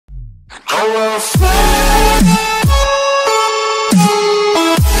will fly.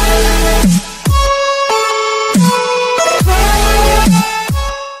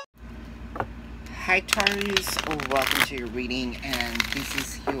 Hi Taurus, welcome to your reading, and this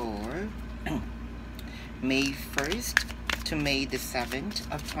is your May 1st to May the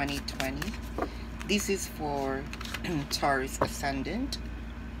 7th of 2020. This is for Taurus Ascendant,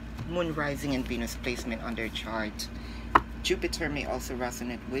 Moon Rising and Venus placement on their chart. Jupiter may also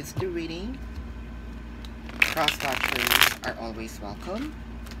resonate with the reading. Cross watchers are always welcome.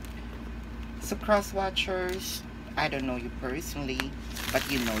 So cross watchers, I don't know you personally,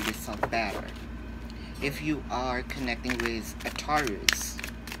 but you know yourself better. If you are connecting with a Taurus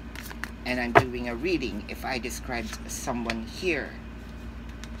and I'm doing a reading, if I described someone here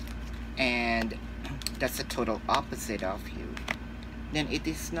and that's a total opposite of you, then it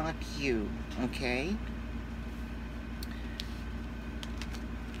is not you, okay?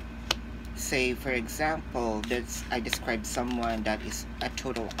 Say for example, I described someone that is a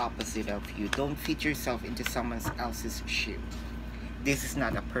total opposite of you. Don't fit yourself into someone else's shoe. This is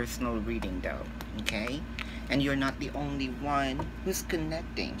not a personal reading though, okay? And you're not the only one who's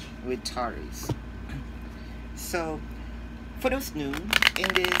connecting with Taurus. So, for those new in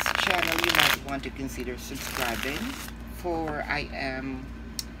this channel, you might want to consider subscribing, for I am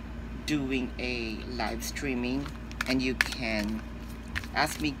doing a live streaming and you can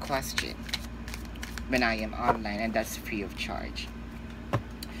ask me questions when I am online, and that's free of charge.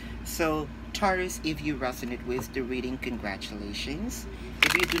 So Taurus, if you resonate with the reading, congratulations.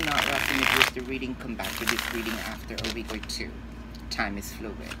 If you do not resonate with the reading, come back to this reading after a week or two. Time is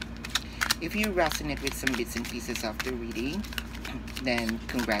fluid. If you resonate with some bits and pieces of the reading, then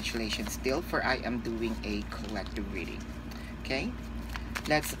congratulations still, for I am doing a collective reading. Okay,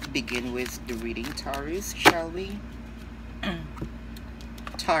 let's begin with the reading, Taurus, shall we?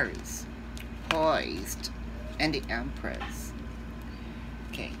 Taurus, poised, and the Empress.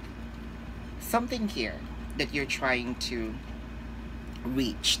 Okay, something here that you're trying to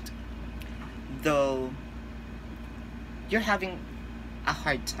reach, though you're having a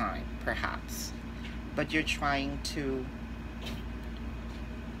hard time perhaps, but you're trying to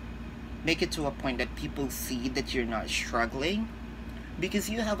make it to a point that people see that you're not struggling, because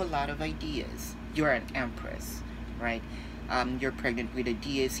you have a lot of ideas. You're an Empress, right? You're pregnant with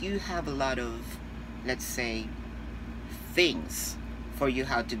ideas. You have a lot of, let's say, things for you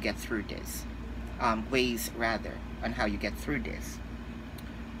how to get through this, ways rather on how you get through this.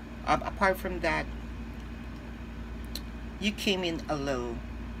 Apart from that, you came in a little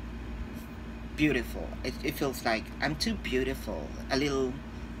beautiful. It feels like I'm too beautiful. A little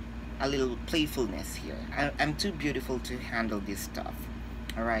playfulness here. I'm too beautiful to handle this stuff.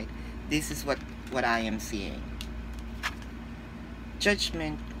 All right, this is what I am seeing.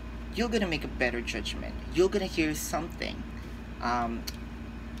 Judgment. You're gonna make a better judgment. You're gonna hear something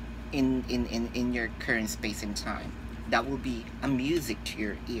in your current space and time that will be a music to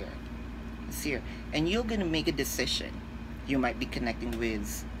your ear. It's here, and you're gonna make a decision. You might be connecting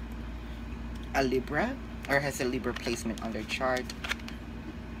with a Libra or has a Libra placement on their chart,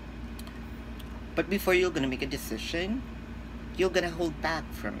 but before you're gonna make a decision, you're gonna hold back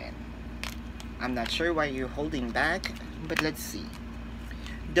from it. I'm not sure why you're holding back, but let's see.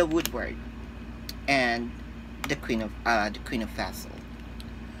 The Woodward and the Queen of Vessel.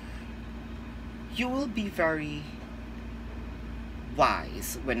 You will be very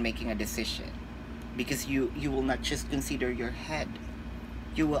wise when making a decision, because you will not just consider your head,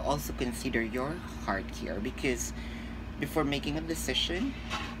 you will also consider your heart here, because before making a decision,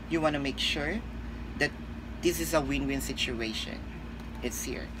 you want to make sure that this is a win-win situation. It's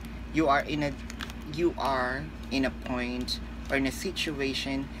here. You are in a point or in a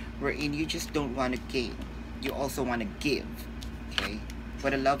situation wherein you just don't want to gain, you also want to give. Okay,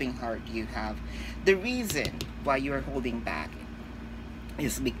 what a loving heart you have. The reason why you're holding back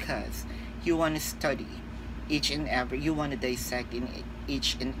is because you want to study you want to dissect in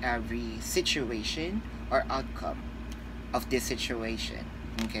each and every situation or outcome of this situation.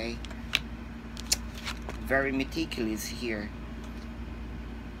 Okay, very meticulous here.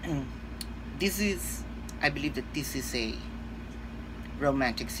 I believe that this is a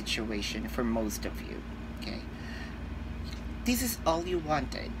romantic situation for most of you. Okay, this is all you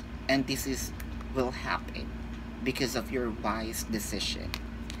wanted, and this will happen because of your wise decision.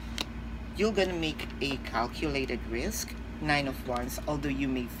 You're gonna make a calculated risk. 9 of Wands, although you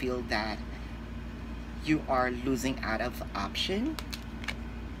may feel that you are losing out of option.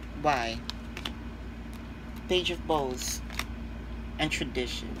 Why? Page of Bowls and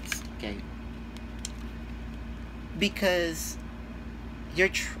traditions. Okay, because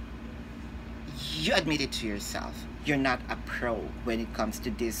you admit it to yourself. You're not a pro when it comes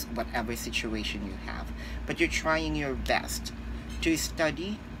to this, whatever situation you have. But you're trying your best to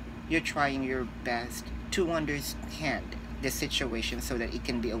study. You're trying your best to understand the situation so that it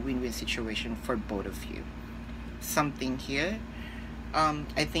can be a win-win situation for both of you. Something here,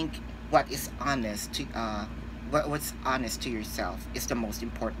 I think what is honest to what's honest to yourself is the most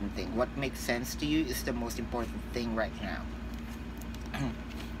important thing. What makes sense to you is the most important thing right now.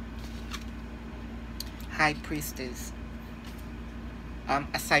 High Priestess.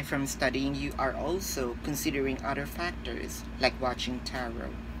 Aside from studying, you are also considering other factors like watching tarot.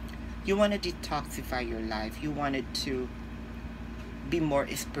 You want to detoxify your life. You wanted to be more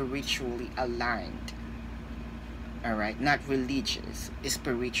spiritually aligned. Alright, not religious,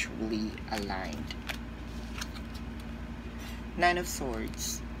 spiritually aligned. Nine of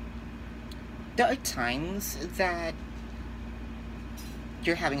Swords. There are times that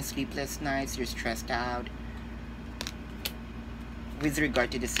you're having sleepless nights, you're stressed out with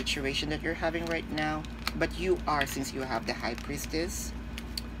regard to the situation that you're having right now. But you are, since you have the High Priestess,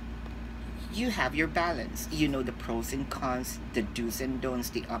 you have your balance. You know the pros and cons, the do's and don'ts,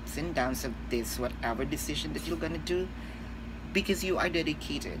 the ups and downs of this, whatever decision that you're gonna do, because you are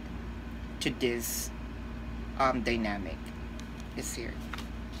dedicated to this dynamic. Is here.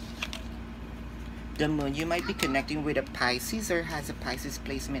 The Moon, you might be connecting with a Pisces or has a Pisces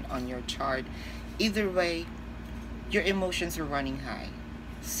placement on your chart. Either way, your emotions are running high.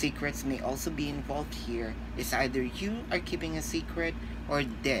 Secrets may also be involved here. It's either you are keeping a secret or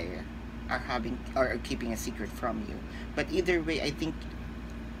they are keeping a secret from you. But either way, I think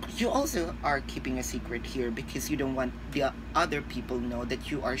you also are keeping a secret here because you don't want the other people know that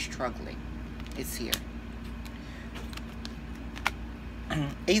you are struggling. It's here.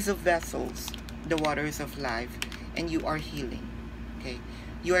 Ace of Vessels, the waters of life, and you are healing. Okay,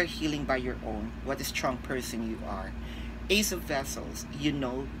 you are healing by your own. What a strong person you are. Ace of Vessels, you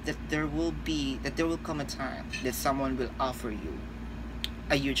know that there will come a time that someone will offer you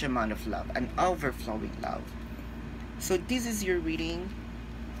a huge amount of love, an overflowing love. So this is your reading,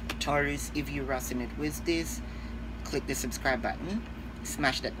 Taurus. If you resonate with this, click the subscribe button,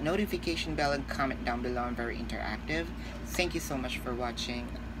 smash that notification bell, and comment down below. I'm very interactive. Thank you so much for watching.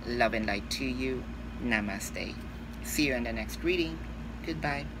 Love and light to you. Namaste. See you in the next reading.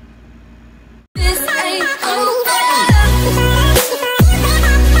 Goodbye. This ain't over.